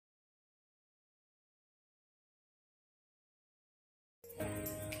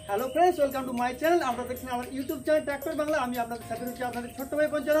Hello friends, welcome to my channel. আপনারা দেখছেন আমার ইউটিউব চ্যানেল ট্র্যাক্টর বাংলা। আমি আপনাদের সাথে রয়েছি আপনাদের ছোট্ট ভাই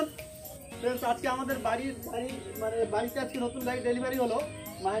পঞ্চানন। ফ্রেন্ডস, আজকে আমাদের বাড়িতে আজকে নতুন গাড়ি ডেলিভারি হলো।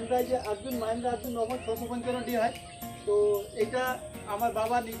 Mahindra Arjun Novo 655 DI। তো এটা আমার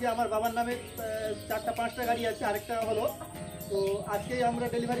বাবার নামে 4-5টা গাড়ি আছে, আরেকটা হলো। তো আজকেই আমরা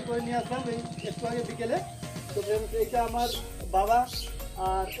ডেলিভারি করে নিয়ে আসলাম এই একটু আগে বিকেলে। তো ফ্রেন্ডস, এটা আমার বাবা,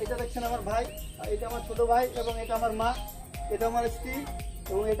 আর এটা দেখছেন আমার ভাই, এটা আমার ছোটো ভাই, এবং এটা আমার মা, এটা আমার স্ত্রী,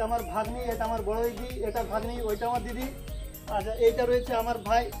 এবং এটা আমার ভাগ্নি, এটা আমার বড় দিদি, এটা ভাগ্নি, ওইটা আমার দিদি। আচ্ছা, এইটা রয়েছে আমার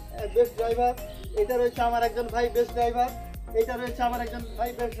ভাই বেস্ট ড্রাইভার, এটা রয়েছে আমার একজন ভাই বেস্ট ড্রাইভার, এইটা রয়েছে আমার একজন ভাই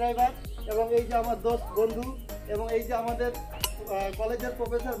বেস্ট ড্রাইভার, এবং এই যে আমার দোস্ত বন্ধু, এবং এই যে আমাদের কলেজের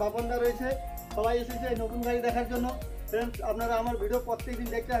প্রফেসর বাপনদা রয়েছে। সবাই এসেছে এই নতুন গাড়ি দেখার জন্য। ফ্রেন্ডস, আপনারা আমার ভিডিও প্রত্যেকদিন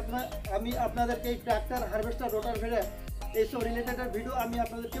দেখতে থাকবেন। আমি আপনাদেরকে এই ট্র্যাক্টর, হারভেস্টার, রোটার ভেড়ে এইসব রিলেটেড ভিডিও আমি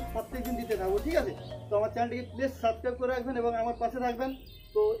আপনাদেরকে প্রত্যেকদিন দিতে থাকবো, ঠিক আছে? তো আমার চ্যানেলটিকে প্লিজ সাবস্ক্রাইব করে রাখবেন এবং আমার পাশে থাকবেন।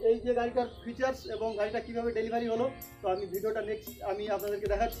 তো এই যে গাড়িটার ফিচার্স এবং গাড়িটা কীভাবে ডেলিভারি হলো, তো আমি ভিডিওটা নেক্সট আমি আপনাদেরকে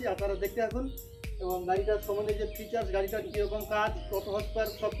দেখাচ্ছি, আপনারা দেখতে থাকুন। এবং গাড়িটার সম্বন্ধে যে ফিচার্স, গাড়িটার কীরকম কাজ, কত হর্সপাওয়ার,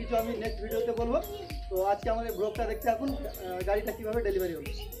 সব কিছু আমি নেক্সট ভিডিওতে বলবো। তো আজকে আমাদের ব্লগটা দেখতে থাকুন, গাড়িটা কীভাবে ডেলিভারি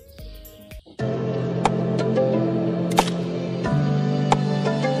হলো।